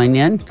want to join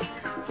in,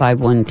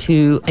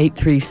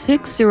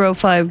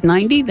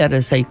 512-836-0590. That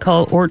is a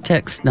call or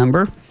text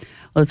number.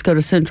 Let's go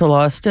to Central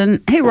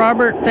Austin. Hey,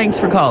 Robert, thanks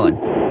for calling.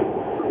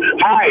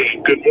 Hi,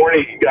 good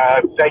morning.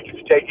 Thank you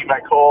for taking my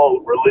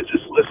call,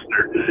 religious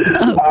listener.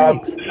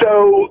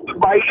 So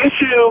my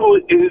issue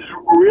is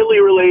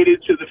really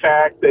related to the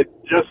fact that,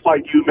 just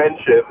like you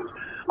mentioned,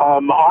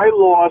 I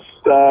lost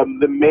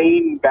the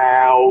main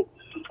bough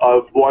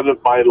of one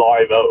of my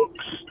live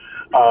oaks.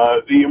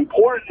 The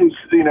importance,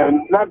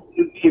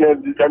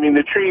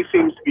 the tree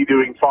seems to be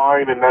doing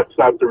fine, and that's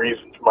not the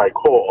reason for my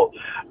call.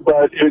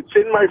 But it's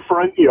in my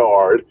front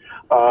yard,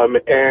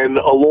 and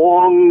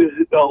along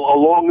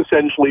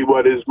essentially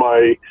what is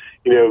my,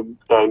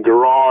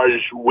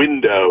 garage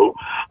window,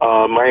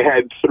 I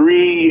had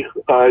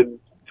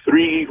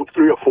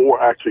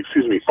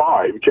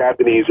five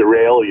Japanese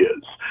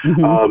Aralias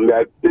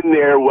that's been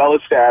there, well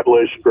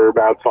established for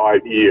about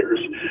 5 years.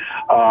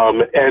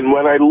 And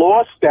when I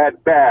lost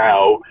that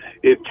bough,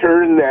 it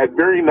turned that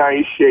very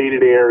nice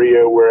shaded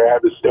area where I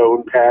have a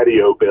stone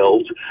patio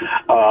built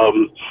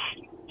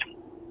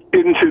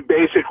into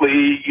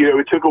basically,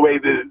 it took away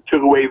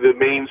the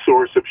main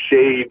source of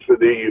shade for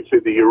the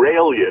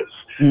Aralias.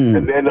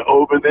 And then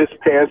over this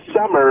past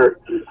summer,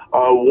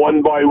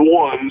 one by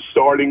one,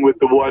 starting with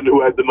the one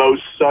who had the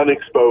most sun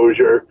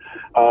exposure,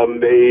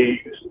 the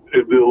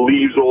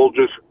leaves all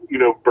just,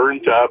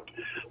 burnt up,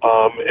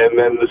 and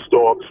then the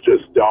stalks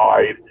just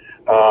died,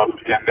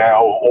 and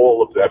now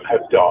all of them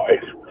have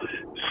died.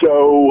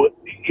 So,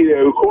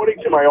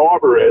 according to my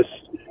arborist,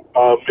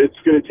 it's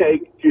going to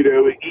take,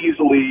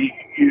 easily,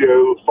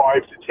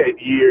 5 to 10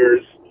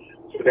 years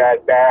for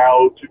that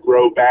bough to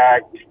grow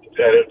back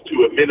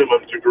to a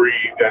minimum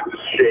degree that the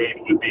shade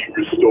would be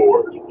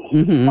restored.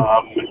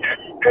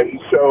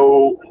 And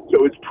so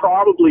it's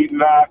probably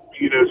not,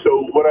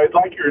 so what I'd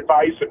like your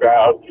advice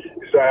about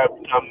is that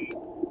I'm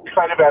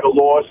kind of at a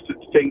loss to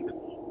think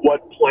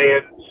what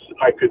plants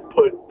I could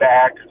put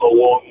back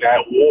along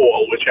that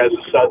wall, which has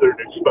a southern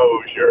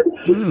exposure.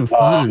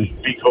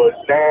 Because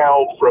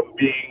now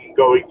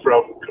going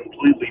from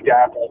completely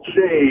dappled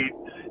shade,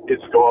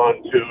 it's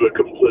gone to a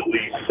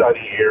completely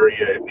sunny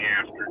area in the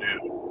afternoon.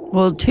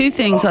 Well, two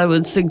things I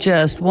would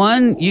suggest.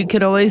 One, you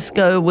could always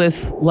go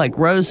with like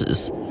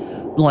roses.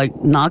 Like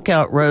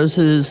knockout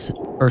roses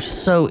are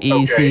so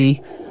easy.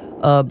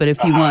 Okay. But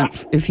if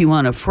you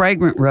want a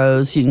fragrant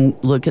rose, you can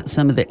look at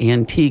some of the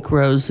antique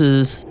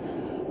roses.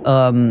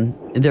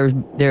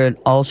 They're in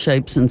all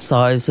shapes and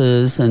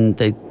sizes, and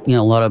they,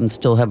 a lot of them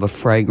still have a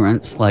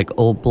fragrance. Like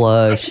Old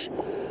Blush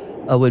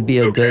would be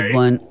a good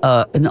one.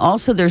 And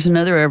also, there's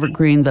another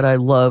evergreen that I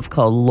love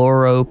called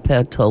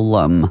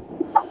Lauropetalum.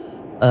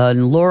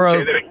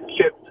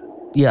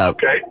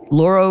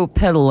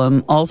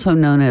 Lauropetalum, also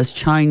known as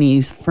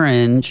Chinese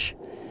fringe,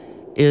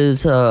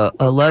 is a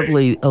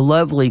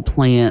lovely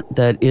plant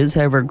that is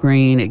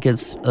evergreen. It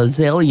gets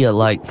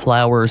azalea-like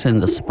flowers in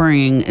the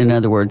spring. In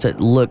other words,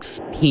 it looks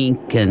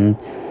pink and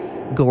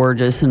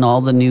gorgeous, and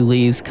all the new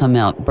leaves come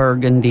out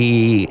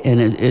burgundy,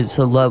 and it's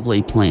a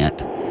lovely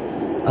plant.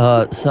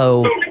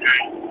 So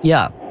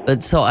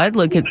I'd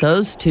look at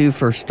those two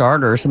for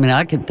starters. I mean,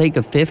 I can think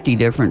of 50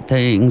 different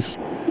things.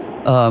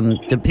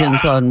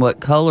 Depends on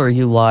what color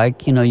you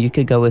like. You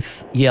could go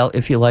with yellow.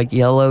 If you like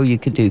yellow, you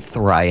could do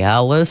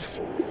Thryallis.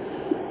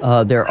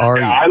 I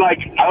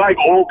like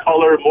all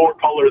color. More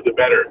color, the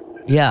better.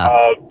 Yeah,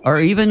 or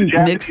even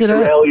mix it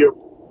up.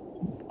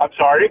 I'm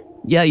sorry.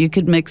 Yeah, you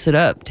could mix it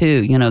up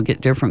too.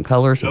 Get different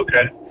colors.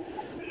 Okay.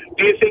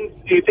 Do you think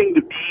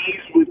the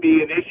bees would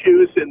be an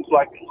issue, since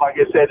like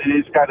I said, it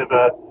is kind of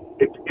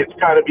it's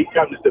kind of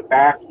becomes the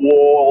back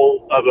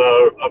wall of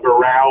a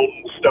round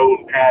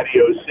stone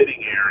patio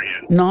sitting area?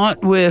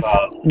 Not with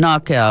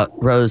knockout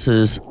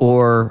roses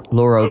or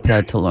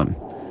Lauropetalum.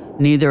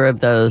 Neither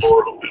of those.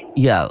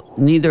 Yeah,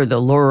 neither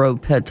the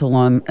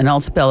Lauropetalum, and I'll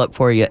spell it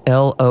for you,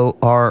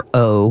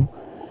 Loro,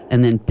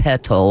 and then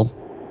petal,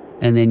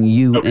 and then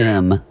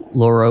UM,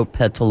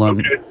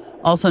 Lauropetalum,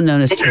 also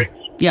known as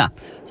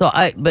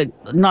but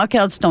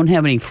knockouts don't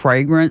have any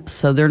fragrance,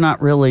 so they're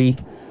not really.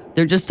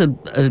 They're just a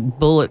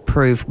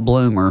bulletproof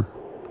bloomer.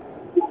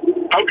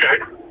 Okay.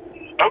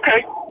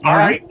 All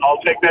right. I'll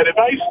take that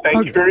advice.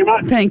 Thank you very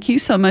much. Thank you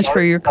so much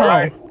for your call.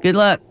 Right. Good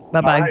luck.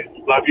 Bye-bye. Right.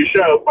 Love your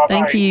show. Bye-bye.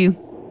 Thank you.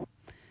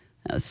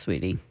 Oh,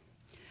 sweetie.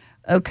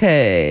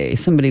 Okay.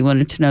 Somebody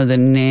wanted to know the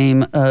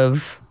name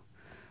of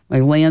my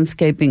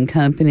landscaping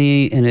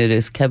company, and it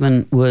is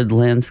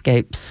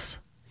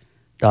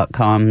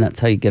kevinwoodlandscapes.com. That's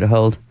how you get a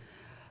hold.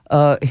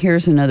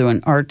 Here's another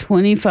one. Our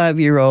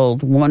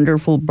 25-year-old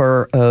wonderful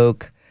bur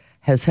oak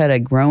has had a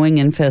growing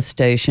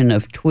infestation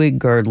of twig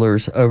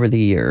girdlers over the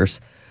years.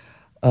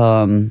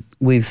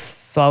 We've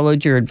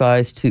followed your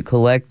advice to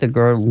collect the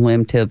girdled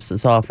limb tips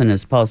as often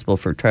as possible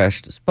for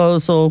trash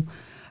disposal.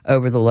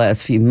 over the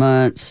last few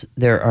months.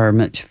 There are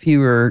much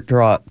fewer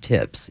drop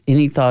tips.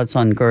 Any thoughts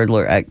on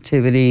girdler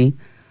activity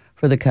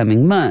for the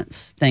coming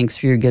months? Thanks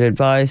for your good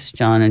advice,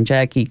 John and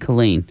Jackie.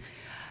 Colleen.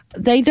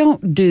 They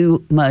don't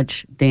do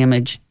much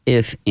damage,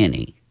 if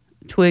any.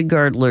 Twig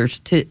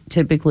girdlers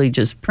typically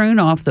just prune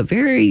off the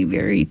very,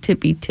 very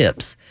tippy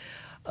tips.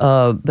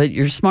 But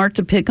you're smart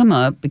to pick them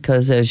up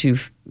because, as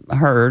you've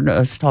heard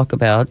us talk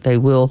about, they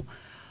will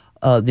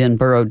then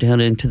burrow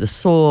down into the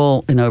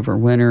soil and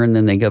overwinter, and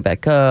then they go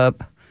back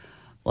up,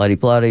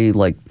 bloody,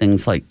 like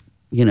things like,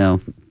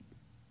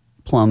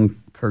 plum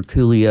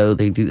curculio,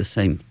 they do the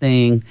same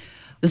thing.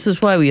 This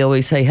is why we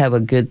always say have a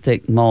good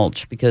thick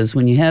mulch, because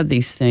when you have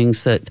these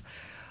things that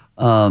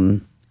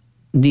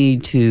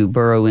need to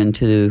burrow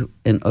into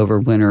and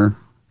overwinter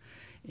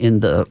in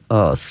the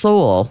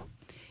soil,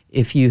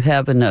 if you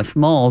have enough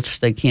mulch,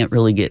 they can't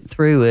really get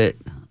through it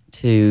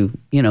to,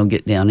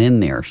 get down in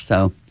there.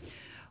 So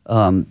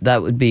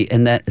that would be,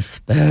 and that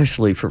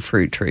especially for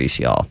fruit trees,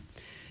 y'all.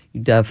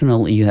 You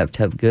have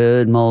to have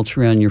good mulch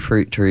around your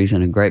fruit trees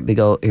in a great big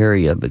old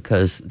area,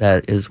 because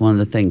that is one of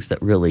the things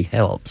that really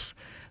helps.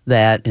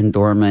 That and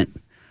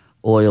dormant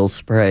oil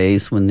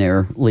sprays when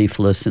they're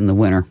leafless in the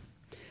winter.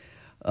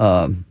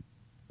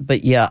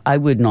 But yeah, I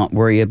would not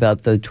worry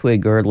about the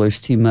twig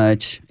girdlers too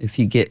much. If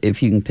you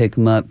can pick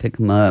them up,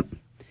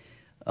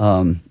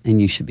 and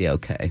you should be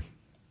okay.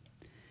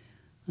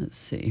 Let's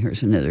see.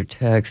 Here's another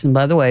text. And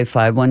by the way,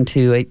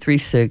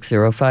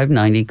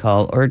 512-836-0590.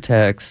 Call or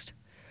text.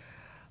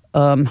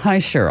 Hi,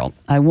 Cheryl.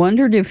 I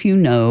wondered if you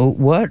know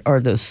what are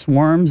the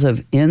swarms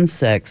of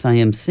insects I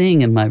am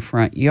seeing in my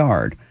front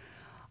yard.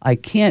 I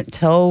can't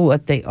tell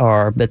what they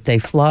are, but they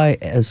fly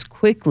as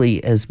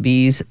quickly as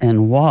bees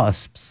and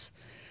wasps,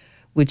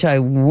 which I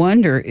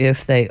wonder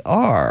if they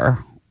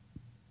are,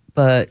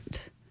 but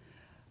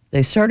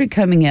they started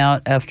coming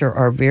out after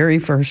our very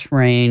first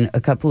rain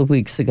a couple of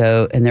weeks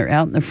ago, and they're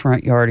out in the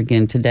front yard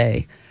again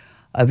today.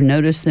 I've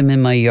noticed them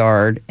in my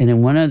yard and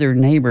in one other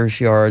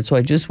neighbor's yard, so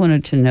I just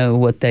wanted to know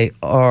what they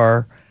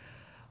are,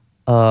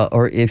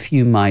 or if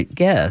you might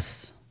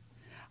guess.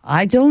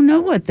 I don't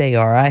know what they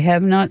are. I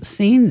have not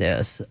seen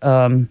this.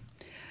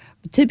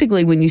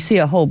 Typically, when you see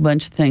a whole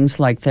bunch of things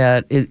like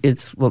that,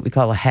 it's what we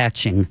call a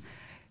hatching.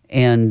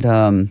 And,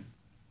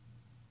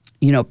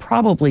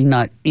 probably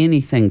not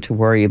anything to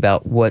worry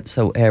about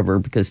whatsoever,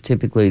 because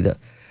typically the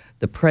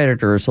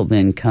predators will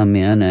then come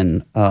in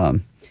and,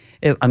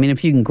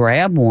 if you can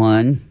grab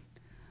one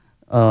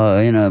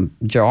in a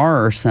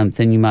jar or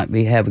something, you might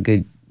have a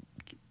good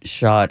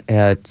shot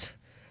at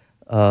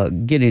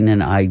getting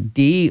an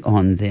ID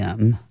on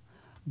them.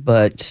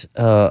 But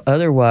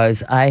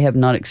otherwise, I have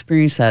not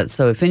experienced that.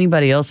 So if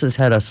anybody else has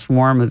had a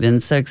swarm of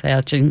insects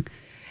hatching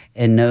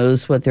and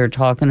knows what they're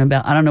talking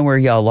about, I don't know where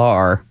y'all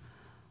are,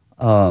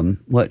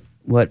 what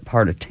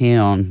part of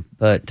town,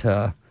 but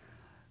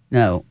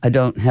no, I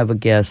don't have a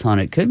guess on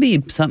it. Could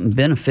be something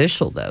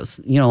beneficial, though.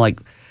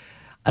 Like,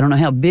 I don't know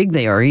how big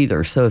they are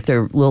either. So if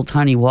they're little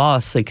tiny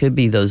wasps, they could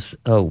be those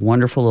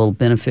wonderful little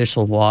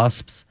beneficial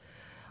wasps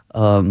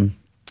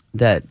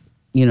that,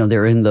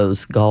 they're in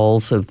those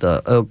galls of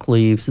the oak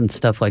leaves and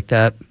stuff like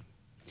that.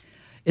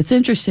 It's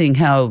interesting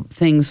how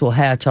things will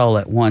hatch all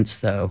at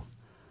once, though.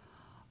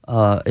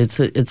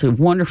 It's a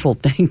wonderful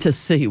thing to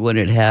see when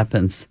it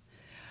happens.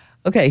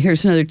 Okay,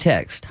 here's another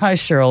text. Hi,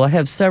 Cheryl. I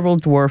have several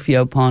dwarf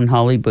Yopon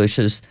holly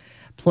bushes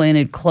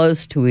planted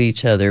close to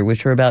each other,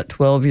 which are about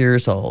 12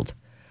 years old.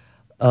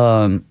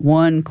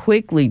 One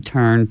quickly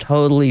turned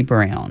totally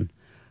brown.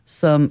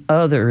 Some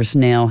others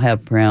now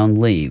have brown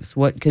leaves.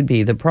 What could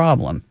be the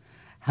problem?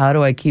 How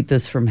do I keep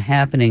this from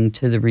happening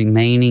to the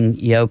remaining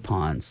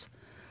Yopons?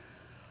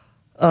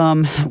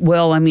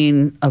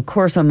 Of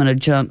course, I'm going to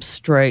jump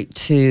straight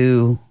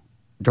to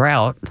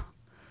drought.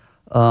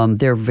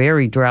 They're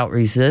very drought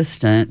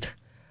resistant,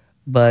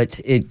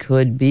 but it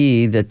could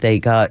be that they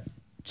got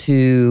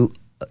too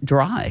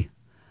dry.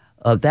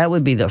 That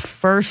would be the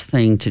first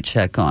thing to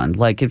check on.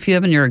 Like if you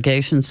have an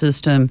irrigation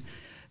system,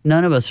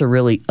 none of us are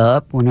really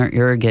up when our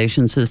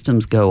irrigation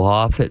systems go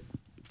off at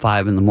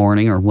 5 a.m.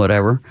 or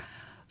whatever.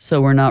 So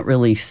we're not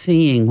really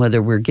seeing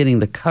whether we're getting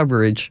the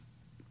coverage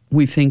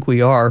we think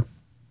we are.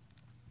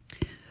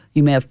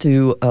 You may have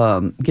to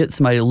get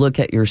somebody to look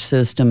at your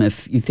system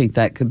if you think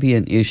that could be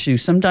an issue.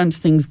 Sometimes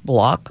things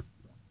block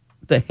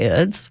the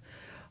heads.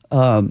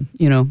 You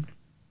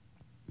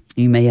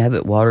may have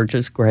it water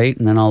just great,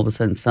 and then all of a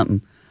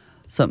sudden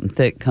something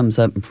thick comes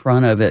up in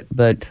front of it.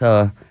 But,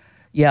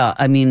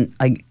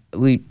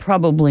 we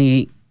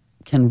probably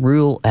can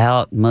rule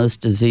out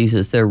most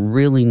diseases. They're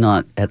really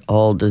not at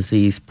all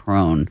disease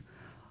prone.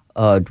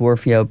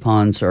 Dwarf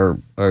Yopons are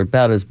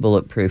about as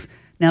bulletproof.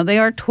 Now, they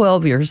are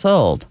 12 years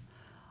old.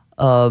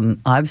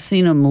 I've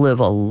seen them live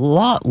a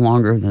lot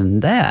longer than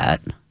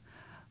that,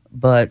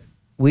 but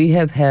we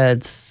have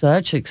had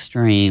such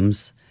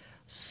extremes,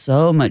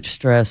 so much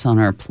stress on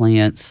our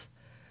plants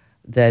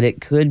that it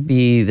could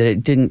be that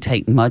it didn't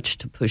take much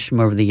to push them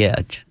over the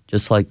edge,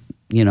 just like,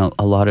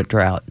 a lot of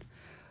drought.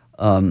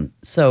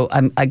 So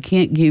I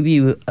can't give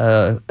you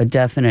a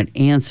definite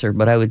answer,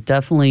 but I would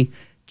definitely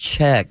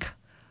check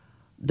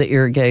the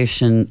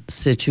irrigation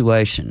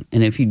situation.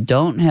 And if you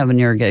don't have an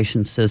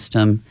irrigation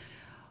system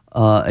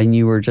and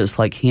you were just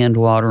like hand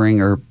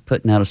watering or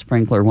putting out a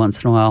sprinkler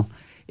once in a while,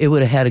 it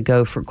would have had to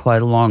go for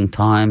quite a long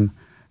time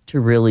to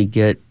really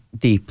get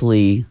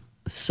deeply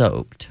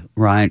soaked,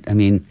 right? I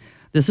mean,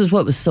 this is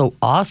what was so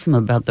awesome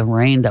about the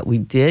rain that we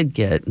did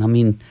get. I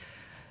mean,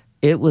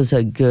 it was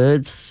a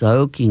good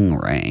soaking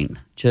rain,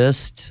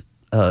 just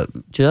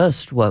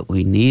what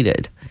we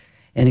needed.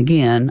 And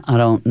again, I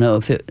don't know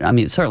if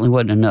it certainly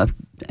wasn't enough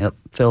to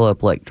fill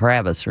up Lake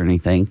Travis or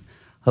anything.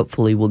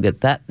 Hopefully we'll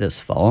get that this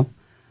fall.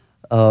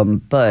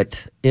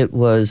 But it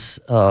was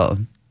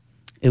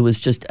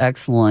just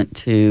excellent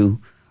to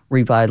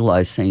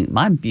revitalize things.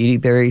 My beauty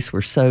berries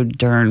were so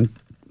darn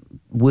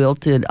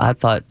wilted, I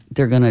thought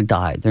they're going to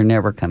die. They're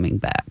never coming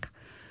back.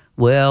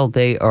 Well,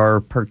 they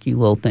are perky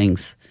little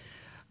things.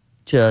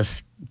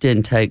 Just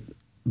didn't take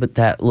but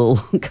that little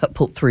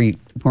couple, 3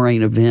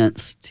 rain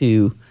events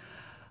to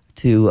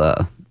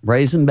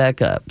raise them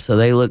back up. So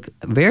they look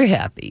very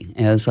happy.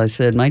 As I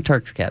said, my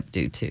Turk's cap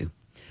do too.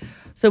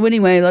 So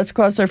anyway, let's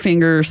cross our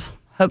fingers.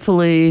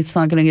 Hopefully it's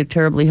not going to get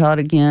terribly hot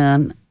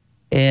again.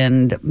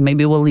 And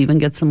maybe we'll even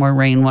get some more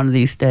rain one of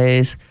these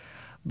days.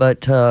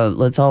 But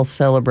let's all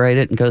celebrate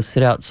it and go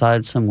sit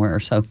outside somewhere.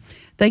 So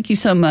thank you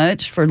so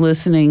much for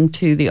listening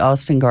to the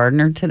Austin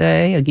Gardener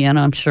today. Again,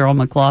 I'm Cheryl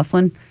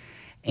McLaughlin.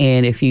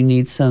 And if you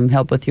need some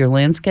help with your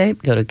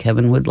landscape, go to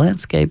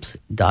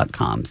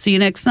kevinwoodlandscapes.com. See you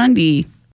next Sunday.